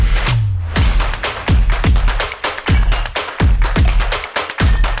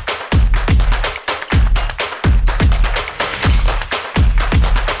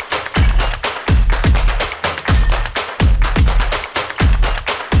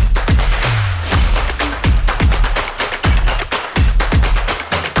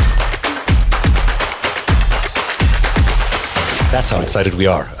That's how excited we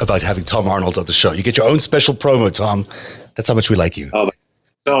are about having Tom Arnold on the show. You get your own special promo, Tom. That's how much we like you. Oh,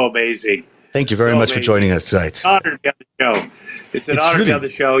 so amazing. Thank you very much for joining us tonight. It's an honor to be on the show. It's an honor to be on the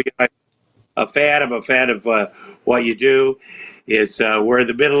show. I'm a fan of what you do. We're in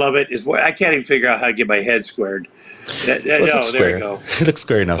the middle of it. I can't even figure out how to get my head squared. There you go. It looks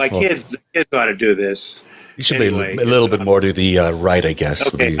square enough. The kids ought to do this. You should be a little bit more to the right, I guess.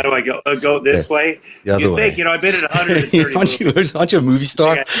 Okay, how do I go? Go this way? The other way. I've been in 130 movies. Aren't you a movie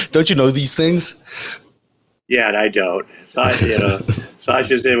star? Yeah. Don't you know these things? Yeah, and I don't.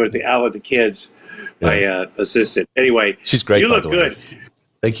 Sasha's in with the kids, my assistant. Anyway, she's great. You look good.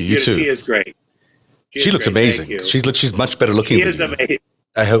 Thank you. You too. She is great. She looks amazing. She's much better looking. She is amazing.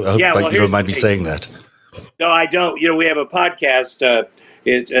 I hope you don't mind me saying that. No, I don't. We have a podcast.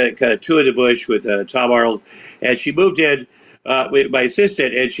 It's kind of Two in the Bush with Tom Arnold, and she moved in with my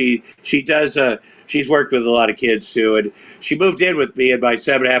assistant, and she does. She's worked with a lot of kids too, and she moved in with me and my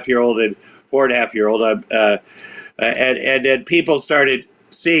 7.5-year-old and 4.5-year-old. And then people started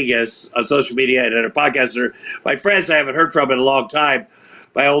seeing us on social media and on a podcast. My friends I haven't heard from in a long time,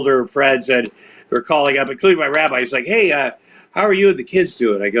 my older friends, and they're calling up, including my rabbi. He's like, "Hey, how are you and the kids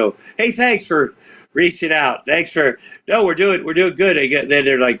doing?" I go, "Hey, thanks for reaching out. Thanks for we're doing good."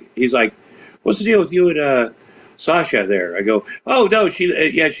 Then he's like, "What's the deal with you and Sasha there?" I go, "Oh no, she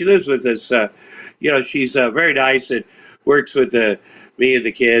lives with us. She's very nice and works with me and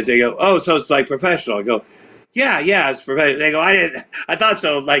the kids." They go, "Oh, so it's like professional." I go, Yeah, it's professional. They go, I thought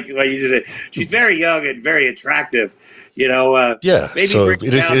so. Like what you just said, she's very young and very attractive. Maybe so it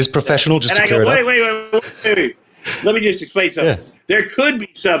is professional. Just to clear it up. Wait. Let me just explain something. Yeah. There could be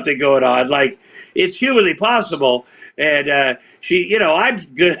something going on. Like it's humanly possible, and I'm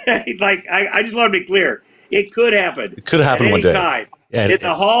good. Like I just want to be clear. It could happen. It could happen at one any day. Time. In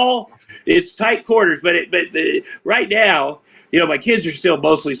the hall, it's tight quarters, but right now, my kids are still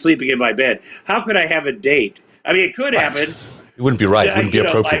mostly sleeping in my bed. How could I have a date? I mean, it could happen. It wouldn't be right. It wouldn't be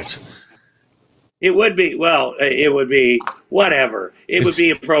appropriate. It would be. Well, it would be whatever. It would be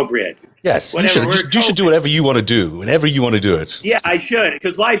appropriate. Yes, you should do whatever you want to do, whenever you want to do it. Yeah, I should,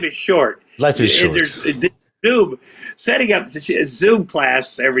 because life is short. Life is short. There's Zoom, setting up a Zoom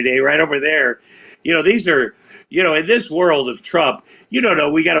class every day right over there. These are, in this world of Trump, we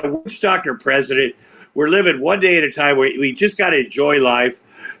got a witch doctor president. We're living one day at a time. We just got to enjoy life,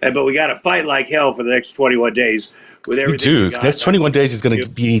 but we got to fight like hell for the next 21 days. With everything we do. The next 21 days is going to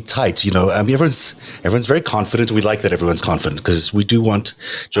be tight. I mean, everyone's very confident. We like that everyone's confident because we do want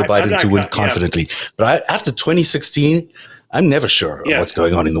Joe Biden to win confidently. But after 2016, I'm never sure of what's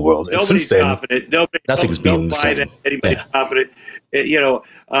going on in the world. And nobody's since then, confident. nothing's been the same. Anybody's confident.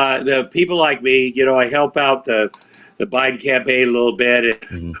 The people like me, I help out the Biden campaign a little bit.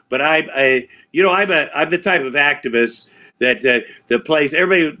 But I'm the type of activist that the place.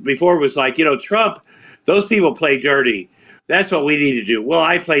 Everybody before was like, Trump. Those people play dirty. That's what we need to do. Well,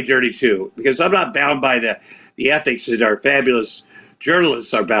 I play dirty too, because I'm not bound by the ethics that our fabulous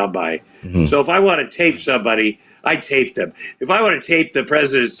journalists are bound by. Mm-hmm. So if I want to tape somebody, I tape them. If I want to tape the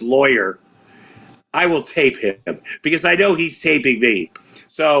president's lawyer, I will tape him because I know he's taping me.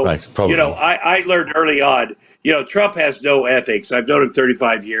 So, I learned early on, Trump has no ethics. I've known him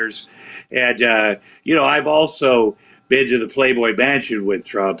 35 years. And, I've also been to the Playboy Mansion with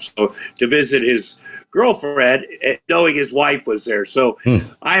Trump to visit his girlfriend, knowing his wife was there. So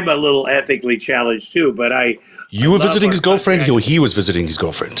I'm a little ethically challenged too. But you were visiting his girlfriend. He was visiting his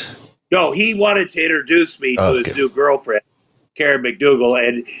girlfriend. No, he wanted to introduce me to his new girlfriend, Karen McDougal,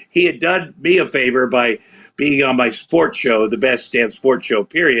 and he had done me a favor by being on my sports show, the best damn sports show,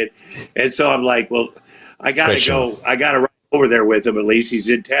 period. And so I'm like, well, I got to go. I got to run over there with him. At least he's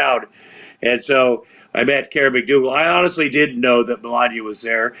in town. And so I met Karen McDougal. I honestly didn't know that Melania was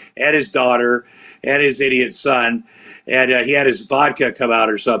there, and his daughter, and his idiot son, and he had his vodka come out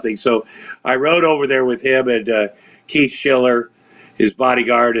or something. So I rode over there with him and Keith Schiller, his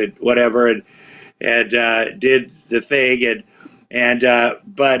bodyguard, and whatever, and did the thing.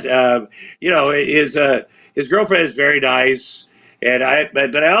 But his girlfriend is very nice,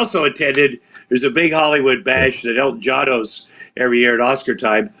 but I also attended. There's a big Hollywood bash that Elton John hosts every year at Oscar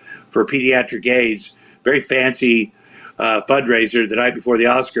time for pediatric AIDS. Very fancy fundraiser the night before the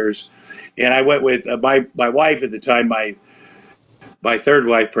Oscars. And I went with my wife at the time, my third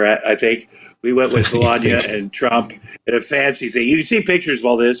wife, I think. We went with Melania and Trump at a fancy thing. You can see pictures of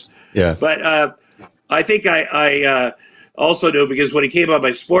all this. Yeah. But I think I also knew, because when he came on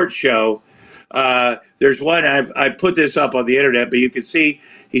my sports show, there's one, I put this up on the internet, but you can see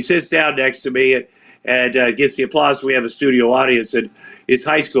he sits down next to me and gets the applause. We have a studio audience, and it's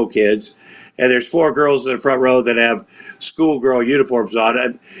high school kids. and there's 4 girls in the front row that have schoolgirl uniforms on,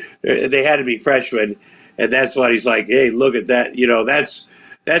 and they had to be freshmen, and that's why he's like, hey, look at that,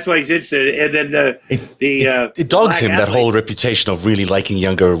 that's why he's interested. And then it dogs him, that whole reputation of really liking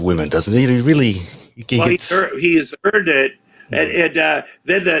younger women, doesn't it? He has earned it. And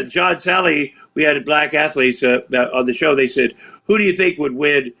then the John Sally, we had black athletes on the show. They said, who do you think would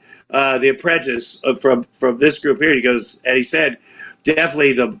win The Apprentice from this group here? He said,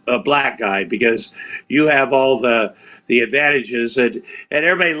 definitely the black guy, because you have all the advantages. And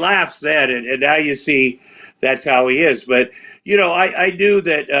everybody laughs then. And now you see that's how he is. But, I knew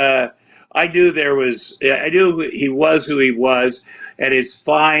that I knew he was who he was. And it's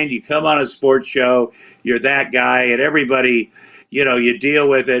fine. You come on a sports show, you're that guy, and everybody, you deal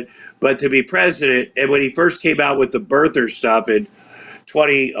with it. But to be president, and when he first came out with the birther stuff in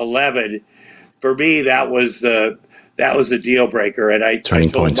 2011, for me that was a deal breaker. And I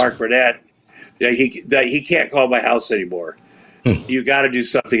told Mark Burnett that he can't call my house anymore. You got to do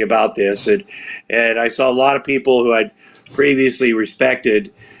something about this. And I saw a lot of people who I'd previously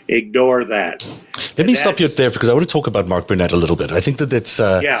respected ignore that. Let me stop you there, because I want to talk about Mark Burnett a little bit. I think that it's,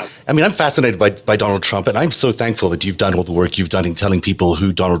 I'm fascinated by Donald Trump, and I'm so thankful that you've done all the work you've done in telling people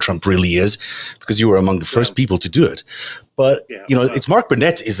who Donald Trump really is, because you were among the first people to do it. But, it's Mark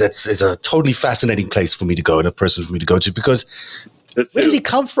Burnett is a totally fascinating place for me to go, and a person for me to go to, because where did he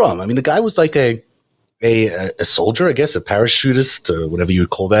come from? I mean, the guy was like a soldier, I guess, a parachutist, whatever you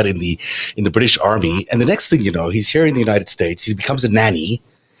would call that, in the British Army. And the next thing you know, he's here in the United States. He becomes a nanny.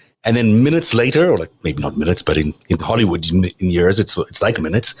 And then minutes later, or like maybe not minutes, but in Hollywood in years, it's like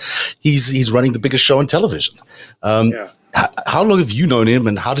minutes, he's running the biggest show on television. How long have you known him,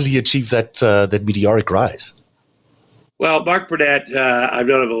 and how did he achieve that meteoric rise? Well, Mark Burnett, I've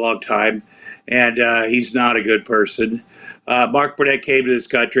known him a long time, and he's not a good person. Mark Burnett came to this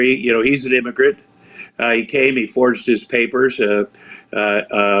country. He's an immigrant. He came, he forged his papers. Mark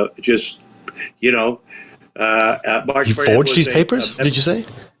he forged his papers, did you say?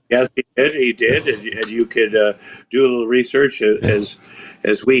 Yes, he did, and you could do a little research as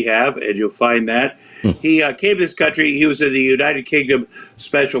we have, and you'll find that. He came to this country. He was in the United Kingdom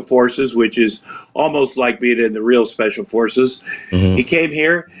Special Forces, which is almost like being in the real Special Forces. He came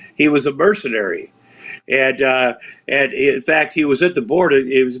here. He was a mercenary, and in fact, he was at the border.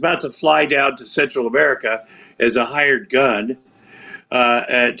 He was about to fly down to Central America as a hired gun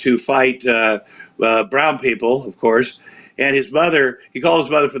to fight brown people, of course. And his mother, he called his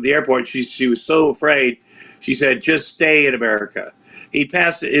mother from the airport. She was so afraid. She said, just stay in America. He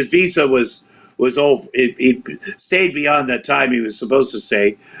passed, his visa was over. He stayed beyond that time he was supposed to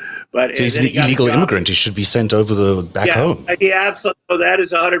stay. But so he's an illegal immigrant. He should be sent over back home. Yeah, absolutely. That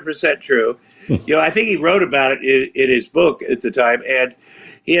is 100% true. I think he wrote about it in his book at the time. And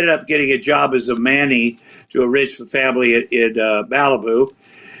he ended up getting a job as a manny to a rich family in Malibu.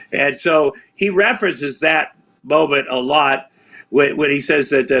 And so he references that moment a lot when he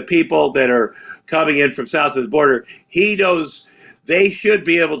says that the people that are coming in from south of the border, he knows they should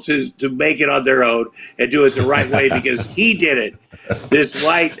be able to make it on their own and do it the right way, because he did it. This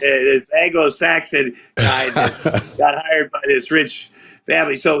white, this Anglo-Saxon guy that got hired by this rich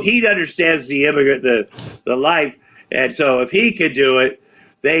family. So he understands the immigrant, the life. And so if he could do it,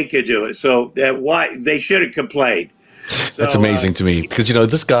 they could do it. So why they shouldn't complain. That's amazing to me, because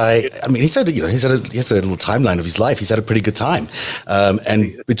this guy. I mean, he has a little timeline of his life. He's had a pretty good time,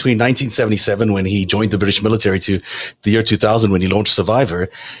 and between 1977, when he joined the British military, to the year 2000, when he launched Survivor,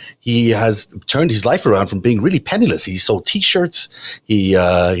 he has turned his life around from being really penniless. He sold T-shirts. He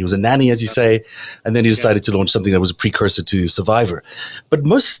was a nanny, as you say, and then he decided to launch something that was a precursor to Survivor. But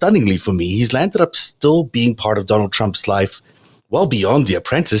most stunningly for me, he's landed up still being part of Donald Trump's life, well beyond The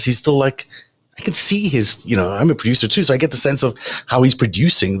Apprentice. He's still like. I can see his, I'm a producer too, so I get the sense of how he's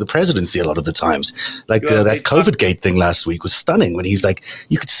producing the presidency a lot of the times. Like that COVID gate thing last week was stunning, when he's like,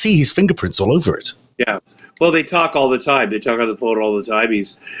 you could see his fingerprints all over it. Yeah. Well, they talk all the time. They talk on the phone all the time.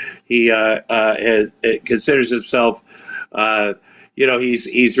 He considers himself,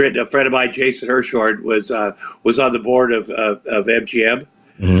 he's written, a friend of mine, Jason Hirschhorn, was on the board of MGM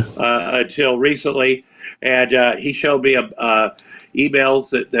until recently. And he showed me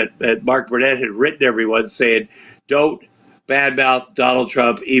emails that Mark Burnett had written everyone saying, don't badmouth Donald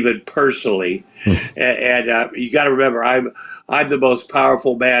Trump even personally. And you got to remember, I'm the most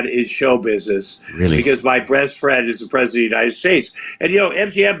powerful man in show business, really, because my best friend is the president of the United States. And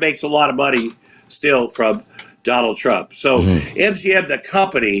MGM makes a lot of money still from Donald Trump. So MGM, the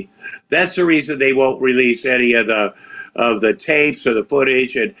company, that's the reason they won't release any of the tapes or the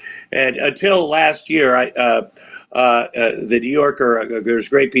footage. And until last year, the New Yorker, there's a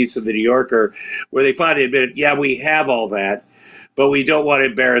great piece of the New Yorker where they finally admitted, yeah, we have all that, but we don't want to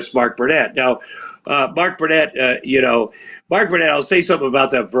embarrass Mark Burnett. Now, Mark Burnett, Mark Burnett, I'll say something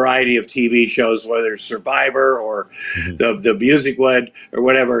about the variety of TV shows, whether it's Survivor or the music one or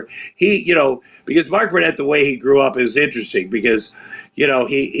whatever. Because Mark Burnett, the way he grew up is interesting because,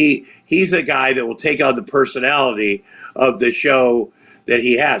 he's a guy that will take on the personality of the show that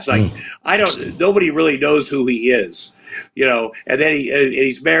he has. Like, nobody really knows who he is, and then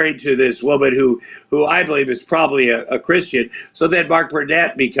he's married to this woman who I believe is probably a Christian. So then Mark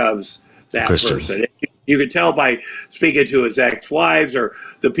Burnett becomes that Christian person. You can tell by speaking to his ex-wives or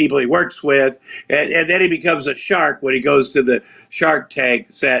the people he works with. And then he becomes a shark when he goes to the Shark Tank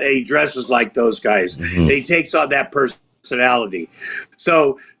set and he dresses like those guys. And he takes on that personality.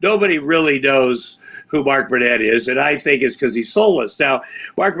 So nobody really knows who Mark Burnett is, and I think it's because he's soulless. Now,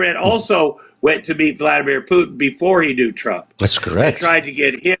 Mark Burnett also went to meet Vladimir Putin before he knew Trump. That's correct. And tried to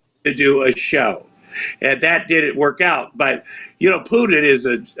get him to do a show. And that didn't work out. But, Putin is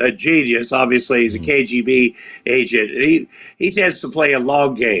a genius. Obviously, he's a KGB agent. And he tends to play a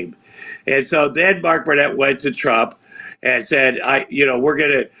long game. And so then Mark Burnett went to Trump and said,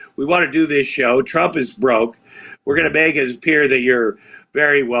 we want to do this show. Trump is broke. We're going to make it appear that you're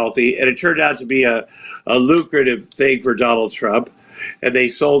very wealthy. And it turned out to be a lucrative thing for Donald Trump. And they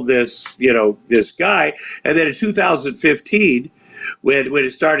sold this, this guy. And then in 2015, when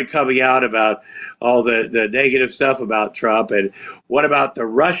it started coming out about all the negative stuff about Trump and what about the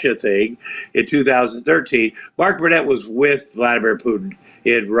Russia thing in 2013, Mark Burnett was with Vladimir Putin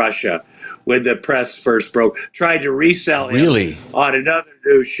in Russia when the press first broke, trying to resell him on another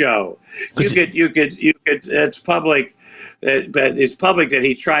new show. You could. It's public, but it's public that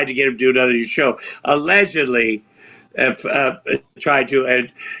he tried to get him to do another new show. Allegedly, tried to,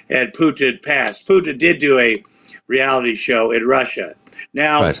 and Putin passed. Putin did do a reality show in Russia.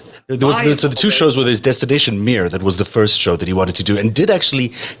 Now, right. So the two shows were his Destination Mir, that was the first show that he wanted to do, and did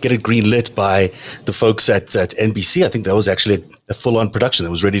actually get it greenlit by the folks at NBC. I think that was actually a full-on production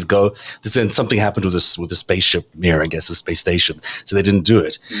that was ready to go. Then something happened with the spaceship Mir, I guess, the space station, so they didn't do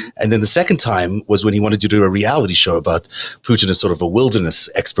it. And then the second time was when he wanted to do a reality show about Putin as sort of a wilderness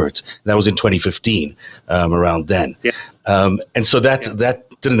expert. That was in 2015, around then. Yeah. And so that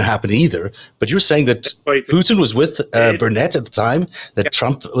didn't happen either. But you're saying that Putin was with Burnett at the time, that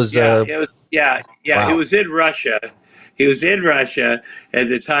Trump was... Wow. He was in Russia. He was in Russia at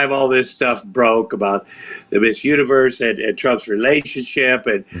the time all this stuff broke about the Miss Universe and Trump's relationship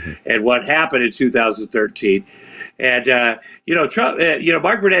and what happened in 2013. And, Trump,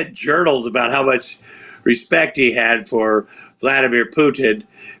 Mark Burnett journaled about how much respect he had for Vladimir Putin,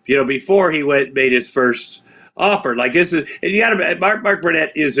 before he went and made his first offer. Like this is, and you got to, Mark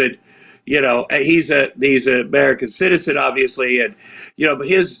Burnett isn't, he's an American citizen, obviously, and but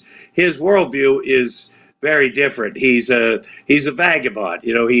his worldview is very different. He's a vagabond.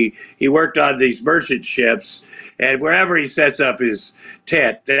 He worked on these merchant ships, and wherever he sets up his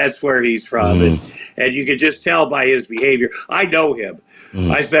tent, that's where he's from, and you can just tell by his behavior. I know him.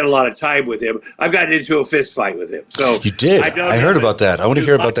 I spent a lot of time with him. I've gotten into a fist fight with him. So you did. I heard about that. I want to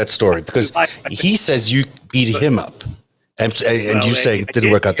hear about that story because he says you beat him up, and you say it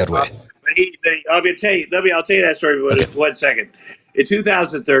didn't work out that way. I'll tell you that story in 1 second. In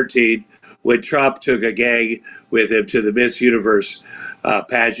 2013, when Trump took a gang with him to the Miss Universe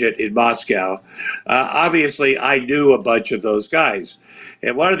pageant in Moscow, obviously I knew a bunch of those guys,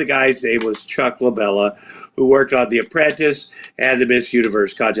 and one of the guys' name was Chuck LaBella, who worked on The Apprentice and the Miss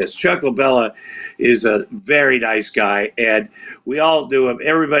Universe contest. Chuck LaBella is a very nice guy, and we all knew him.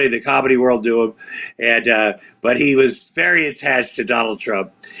 Everybody in the comedy world knew him, and but he was very attached to Donald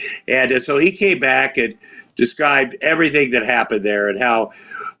Trump. And so he came back and described everything that happened there and how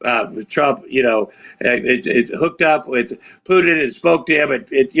Trump, it hooked up with Putin and spoke to him. And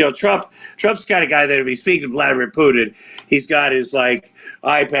Trump's the kind of guy that if he speaks to Vladimir Putin, he's got his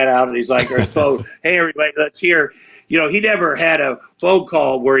iPad out and he's or his phone. Hey, everybody, let's hear. He never had a phone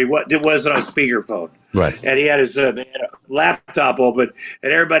call where it wasn't on speakerphone. Right. And he had his laptop open,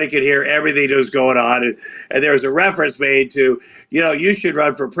 and everybody could hear everything that was going on. And there was a reference made to, you should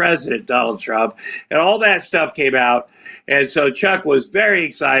run for president, Donald Trump. And all that stuff came out. And so Chuck was very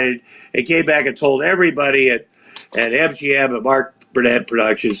excited and came back and told everybody at MGM and Mark Burnett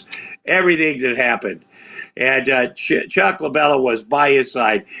Productions everything that happened. And Chuck LaBella was by his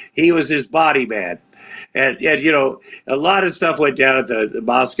side. He was his body man. And a lot of stuff went down at the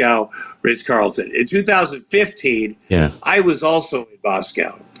Moscow Ritz-Carlton. In 2015, I was also in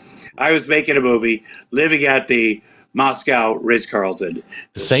Moscow. I was making a movie, living at the Moscow Ritz-Carlton.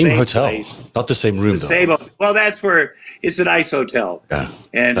 The same hotel, place. Not the same room, though. Same hotel. Well, that's where it's a nice hotel,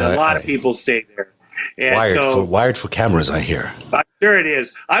 and a lot of people stay there. And wired for cameras, I hear. I'm sure it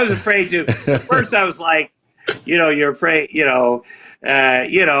is. I was afraid to. At first, I was like, you're afraid. When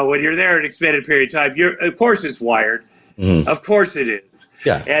you're there an extended period of time, of course it's wired. Mm. Of course it is.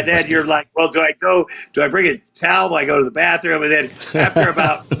 Yeah. And then you're like, well, do I bring a towel? Do I go to the bathroom? And then after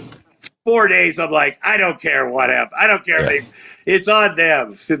about 4 days, I'm like, I don't care what happened. I don't care. Yeah. It's on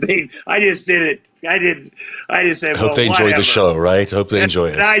them. I just did it. I just said, hope they enjoy the show, right? Hope they enjoy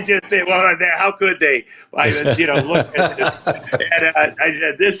it. And I just said, well, how could they? I look at this. And I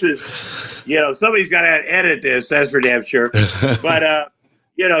said, this is, somebody's got to edit this. That's for damn sure. But,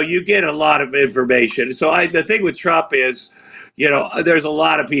 you get a lot of information. So the thing with Trump is, there's a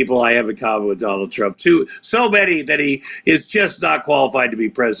lot of people I have in common with Donald Trump, too. So many that he is just not qualified to be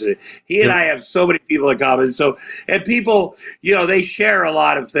president. He and I have so many people in common. And people, they share a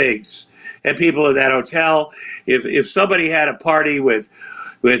lot of things. And people in that hotel, if somebody had a party with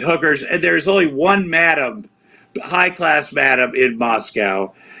hookers, and there's only one madam, high-class madam in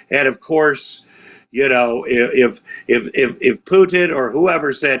Moscow, and of course, if Putin or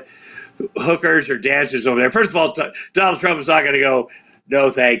whoever said hookers or dancers over there, first of all, Donald Trump is not going to go, no,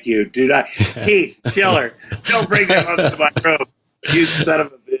 thank you, do not. Keith Schiller, don't bring them up to my room, you son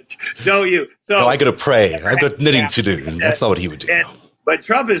of a bitch. Don't you? So, no, I got to pray. I've got knitting to do. That's not what he would do. But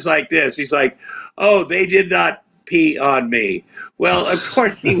Trump is like this. He's like, oh, they did not pee on me. Well, of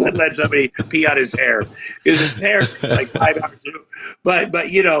course he wouldn't let somebody pee on his hair because his hair is like 5 hours. But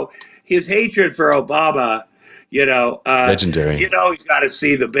his hatred for Obama, legendary. He's got to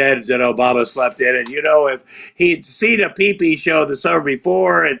see the bed that Obama slept in. And, if he'd seen a pee-pee show the summer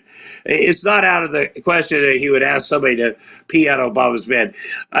before, and it's not out of the question that he would ask somebody to pee on Obama's bed.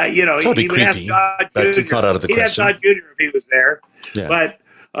 He would ask John Jr. It's not out of the question. He'd ask John Jr. if he was there. Yeah.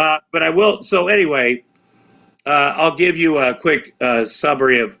 But I will. So anyway, I'll give you a quick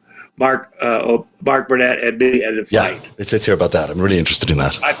summary of Mark Burnett and me and the fight. Yeah, let's hear about that. I'm really interested in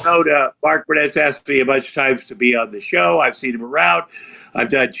that. I've known Mark Burnett's asked me a bunch of times to be on the show. I've seen him around. I've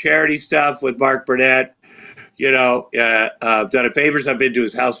done charity stuff with Mark Burnett. I've done favors. I've been to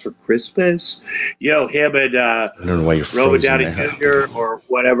his house for Christmas. Him and I don't know why you're Robert Downey Jr. or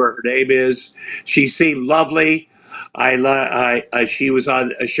whatever her name is. She seemed lovely. She was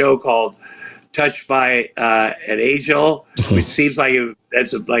on a show called Touched by an Angel, which seems like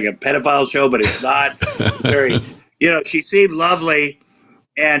that's like a pedophile show, but it's not. Very, she seemed lovely,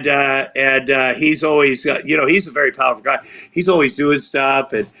 and he's always, he's a very powerful guy. He's always doing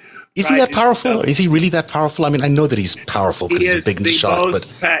stuff. And is he that powerful? Is he really that powerful? I mean, I know that he's powerful because he's big in the shot,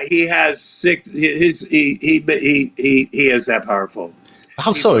 but he has six. He is that powerful.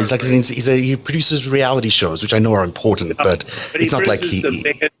 How so? He's like he produces reality shows, which I know are important, but it's not like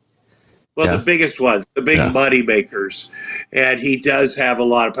the biggest ones, the big money makers, and he does have a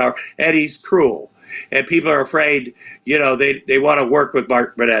lot of power, and he's cruel, and people are afraid. They want to work with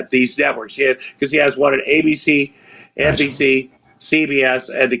Mark Burnett, these networks, because he has one at ABC, NBC, CBS,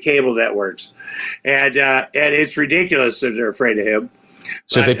 and the cable networks, and it's ridiculous that they're afraid of him.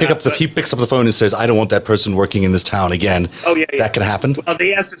 So if he picks up the phone and says, I don't want that person working in this town again, that can happen? Well,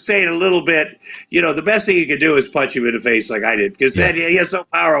 he has to say it a little bit. The best thing he could do is punch him in the face like I did, because then he has no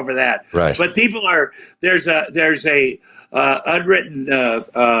power over that. Right. But people there's an unwritten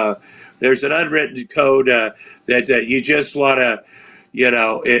code that you just want to,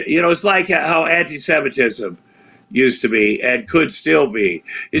 it's like how anti-Semitism used to be and could still be.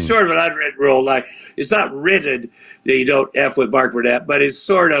 It's sort of an unwritten rule. Like, it's not written that you don't F with Mark Burnett, but it's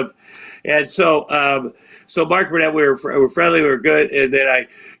sort of. And so Mark Burnett, we were friendly, we were good. And then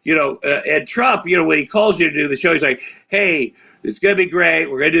and Trump, when he calls you to do the show, he's like, hey, it's going to be great.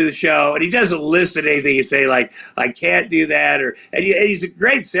 We're going to do the show. And he doesn't listen to anything you say, like, I can't do that. And he's a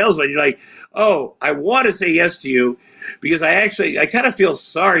great salesman. You're like, oh, I want to say yes to you, because I kind of feel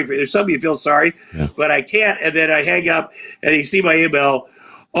sorry for you. There's something you feel sorry, but I can't. And then I hang up, and you see my email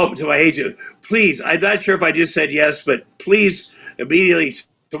to my agent. Please, I'm not sure if I just said yes, but please immediately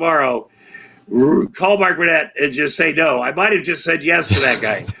tomorrow call Mark Burnett and just say no. I might have just said yes to that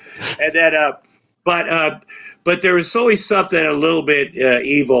guy. And then, but there was always something a little bit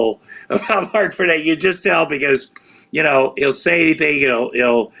evil about Mark Burnett. You just tell, because he'll say anything.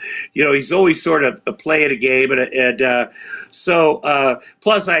 He's always sort of playing a game,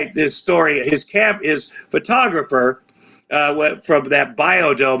 plus this story. His photographer from that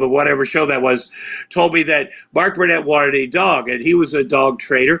Biodome, or whatever show that was, told me that Mark Burnett wanted a dog, and he was a dog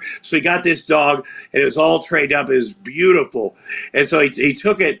trainer. So he got this dog, and it was all trained up. It was beautiful. And so he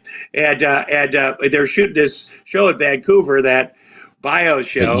took it, and they're shooting this show in Vancouver, that bio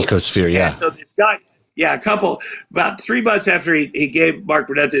show. The Ecosphere, yeah. And so this guy, about 3 months after he gave Mark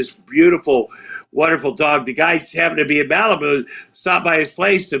Burnett this beautiful, wonderful dog, the guy happened to be in Malibu, stopped by his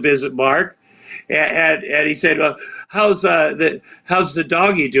place to visit Mark, and he said, well, how's the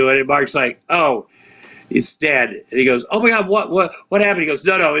doggy doing? And Mark's like, oh, he's dead. And he goes, oh my God, what happened? He goes,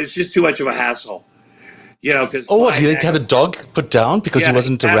 no, it's just too much of a hassle. Because he had the dog put down because he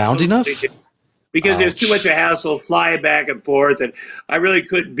wasn't around enough? Because it was too much of a hassle flying back and forth, and I really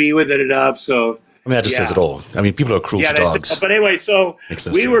couldn't be with it enough, so... I mean, that just says it all. I mean, people are cruel to dogs. But anyway, so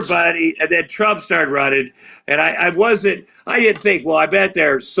we were buddies, and then Trump started running, and I didn't think, well, I bet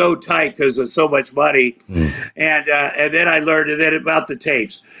they're so tight because of so much money. And then I learned about the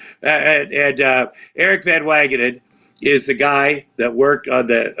tapes. Eric Van Wagenen is the guy that worked on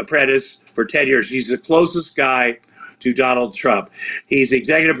The Apprentice for 10 years. He's the closest guy to Donald Trump. He's the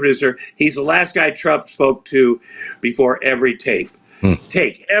executive producer. He's the last guy Trump spoke to before every tape.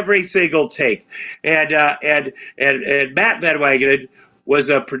 Take every single take, and Matt Van Wagenen was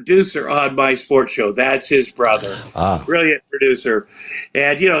a producer on my sports show. That's his brother, brilliant producer.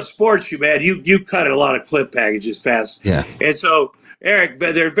 And sports, you cut a lot of clip packages fast. Yeah. And so Eric,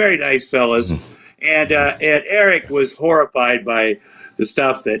 they're very nice fellas, and Eric was horrified by the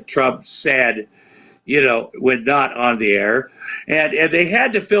stuff that Trump said, when not on the air. And they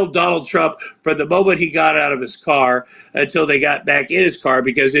had to film Donald Trump from the moment he got out of his car until they got back in his car,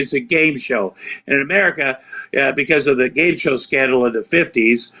 because it's a game show. And in America, because of the game show scandal in the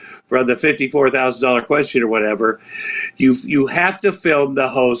 50s, from the $54,000 question or whatever, you have to film the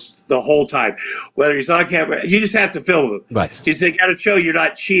host the whole time. Whether he's on camera, you just have to film him. Right. Because they got to show you're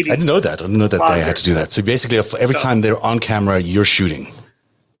not cheating. I didn't know that. They had to do that. So basically, every time they're on camera, you're shooting.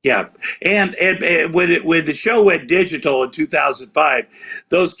 Yeah, and when the show went digital in 2005,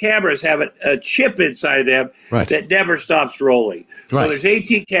 those cameras have a chip inside of them that never stops rolling. So there's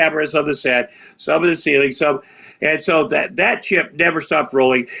 18 cameras on the set, some in the ceiling, and so that chip never stopped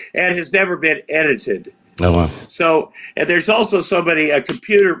rolling and has never been edited. Oh, wow. So, and there's also a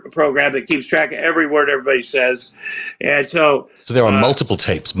computer program that keeps track of every word everybody says. And so there are multiple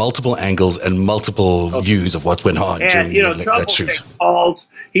tapes, multiple angles, and multiple views of what went on during that shoot. Calls.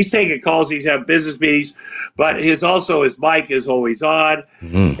 He's taking calls. He's having business meetings, but his mic is always on.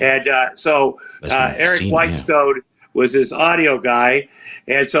 Mm-hmm. And so Eric Whitestone was his audio guy.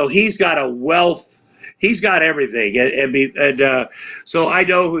 And so he's got a wealth. He's got everything, and so I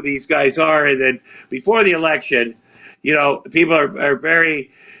know who these guys are. And then before the election, people are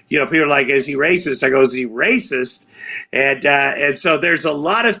very, people are like, "Is he racist?" I go, "Is he racist?" And so there's a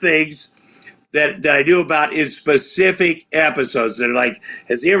lot of things that I knew about in specific episodes that are like,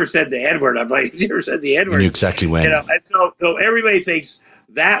 "Has he ever said the N-word?" I'm like, "Has he ever said the N-word?" You knew exactly when. And so everybody thinks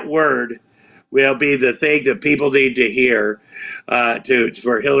that word will be the thing that people need to hear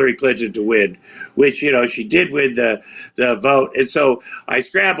for Hillary Clinton to win, which, she did win the vote. And so I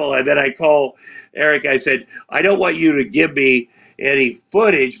scramble, and then I call Eric. I said, I don't want you to give me any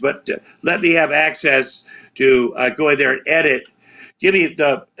footage, but let me have access to go in there and edit. Give me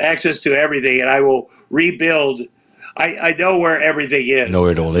the access to everything, and I will rebuild. I know where everything is. Know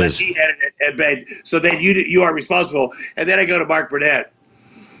where it all is. So then you are responsible. And then I go to Mark Burnett,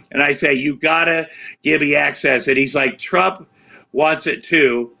 and I say, you got to give me access. And he's like, Trump wants it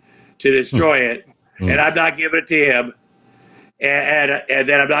too, to destroy it. And I'm not giving it to him. And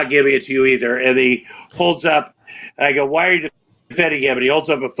then I'm not giving it to you either. And he holds up, and I go, why are you defending him? And he holds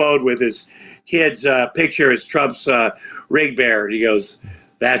up a phone with his kid's picture as Trump's ring bearer. And he goes,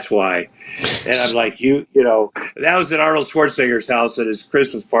 that's why. And I'm like, that was at Arnold Schwarzenegger's house at his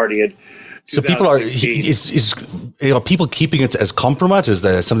Christmas party. And so people are people keeping it as compromise? Is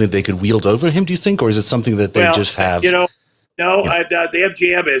there something they could wield over him, do you think? Or is it something that they just have? No, the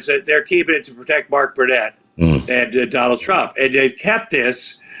MGM is that they're keeping it to protect Mark Burnett and Donald Trump. And they've kept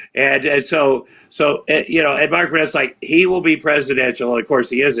this. And so and Mark Burnett's like, he will be presidential. And of course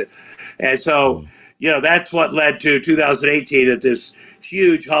he isn't. And so, that's what led to 2018 at this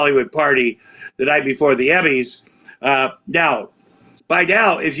huge Hollywood party the night before the Emmys. By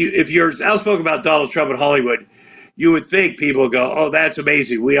now, if you're outspoken about Donald Trump in Hollywood, you would think people would go, oh, that's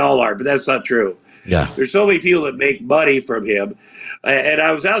amazing. We all are. But that's not true. Yeah. There's so many people that make money from him. And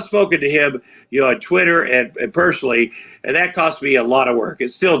I was outspoken to him, on Twitter and personally, and that cost me a lot of work.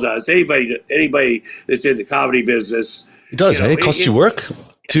 It still does. Anybody that's in the comedy business. It does. It costs you work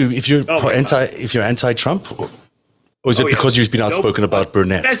if you're anti-Trump. Or is it because you've been outspoken about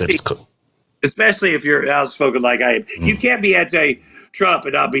Burnett? Especially if you're outspoken like I am. You can't be anti-Trump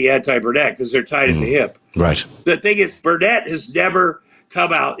and not be anti-Burnett because they're tied at the hip. Right. The thing is, Burnett has never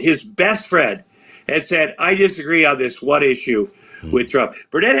come out, his best friend, and said, I disagree on this one issue with Trump.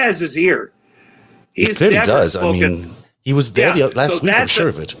 Burnett has his ear. He clearly does. Spoken. I mean, he was there last week, I'm sure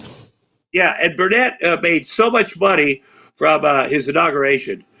of it. Yeah, and Burnett made so much money from his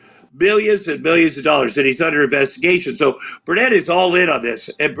inauguration. Millions and millions of dollars, and he's under investigation. So Burnett is all in on this.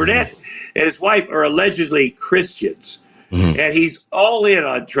 And Burnett and his wife are allegedly Christians. And he's all in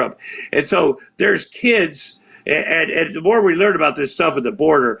on Trump. And so there's kids, and the more we learn about this stuff at the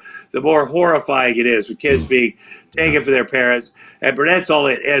border, the more horrifying it is with kids being taken from their parents. And Burnett's all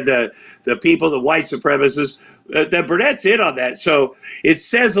in. And the people, the white supremacists, that Burnett's in on that. So it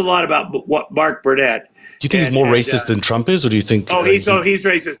says a lot about what Mark Burnett. Do you think he's more racist than Trump is, or do you think? He's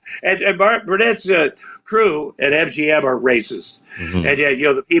racist. And Mark Burnett's crew at MGM are racist. And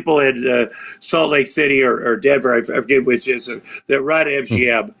the people in Salt Lake City or Denver, I forget which is, that run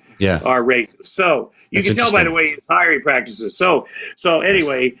MGM are racist. So you can tell by the way his hiring practices. So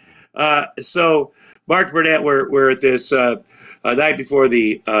anyway, so Mark Burnett, we're at this night before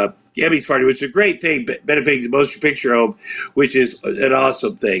the Emmys party, which is a great thing, benefiting the Motion Picture Home, which is an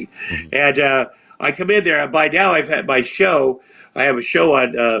awesome thing. And I come in there. By now, I've had my show. I have a show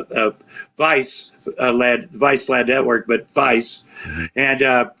on Vice Land Network, but Vice, and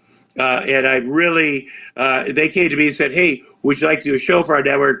I really they came to me and said, "Hey, would you like to do a show for our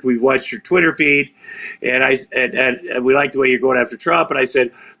network? We've watched your Twitter feed, and we like the way you're going after Trump." And I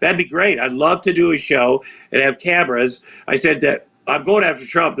said, "That'd be great. I'd love to do a show and have cameras." I said that I'm going after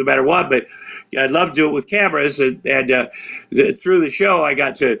Trump no matter what, but I'd love to do it with cameras. And through the show, I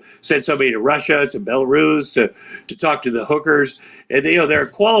got to send somebody to Russia, to Belarus, to talk to the hookers, and their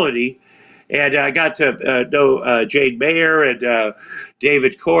quality. And I got to know Jane Mayer and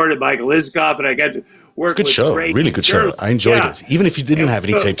David Korn and Michael Isikoff, and I got to work with really good show. I enjoyed it. Even if you didn't have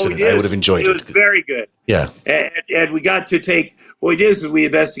any tapes in it, I would have enjoyed it. It was very good. Yeah. And we got to take, what we did is we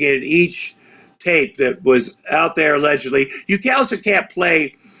investigated each tape that was out there allegedly. You also can't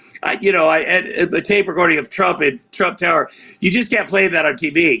play, a tape recording of Trump in Trump Tower. You just can't play that on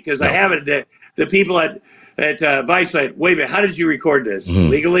TV because I have it. The people at Vice said, wait a minute, how did you record this?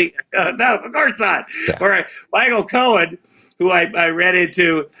 Legally? No, of course not. Yeah. Or Michael Cohen, who I ran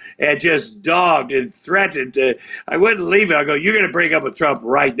into and just dogged and threatened. I wouldn't leave it. I go, you're going to break up with Trump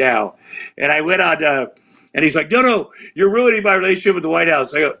right now. And I went on, and he's like, no, you're ruining my relationship with the White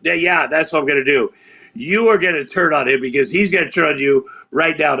House. I go, yeah, that's what I'm going to do. You are going to turn on him because he's going to turn on you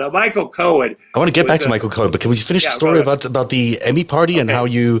right now. Now, Michael Cohen. I want to get back to Michael Cohen, but can we finish the story about the Emmy party and how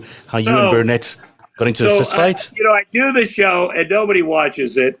you and Burnett got into a fist fight? I do the show and nobody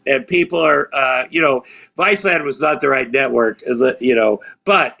watches it, and people are, Viceland was not the right network,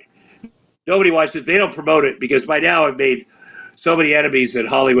 but nobody watches it. They don't promote it because by now I've made so many enemies in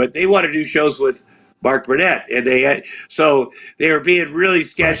Hollywood. They want to do shows with Mark Burnett, and they were being really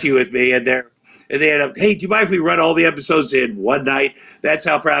sketchy with me, and they ended up, hey, do you mind if we run all the episodes in one night? That's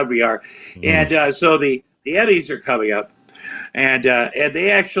how proud we are. And so the Emmys are coming up, and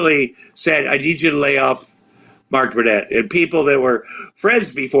they actually said, I need you to lay off Mark Burnett. And people that were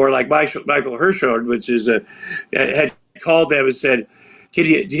friends before, like Michael Hirschhorn, which is had called them and said, can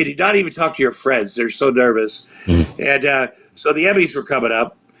you not even talk to your friends? They're so nervous. And so the Emmys were coming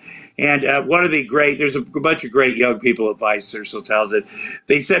up. And one of the there's a bunch of great young people at Vice. They're so talented.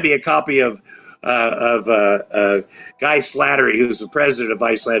 They sent me a copy of Guy Slattery, who's the president of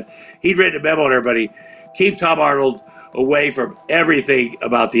Viceland. He'd written a memo to everybody, keep Tom Arnold away from everything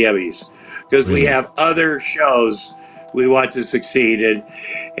about the Emmys because we have other shows we want to succeed in.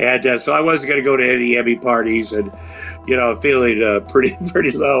 And so I wasn't going to go to any Emmy parties and, feeling pretty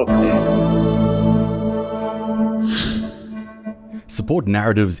low. Support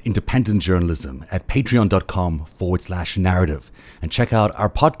Narrative's independent journalism at patreon.com/narrative and check out our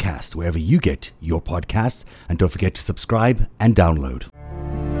podcast wherever you get your podcasts, and don't forget to subscribe and download.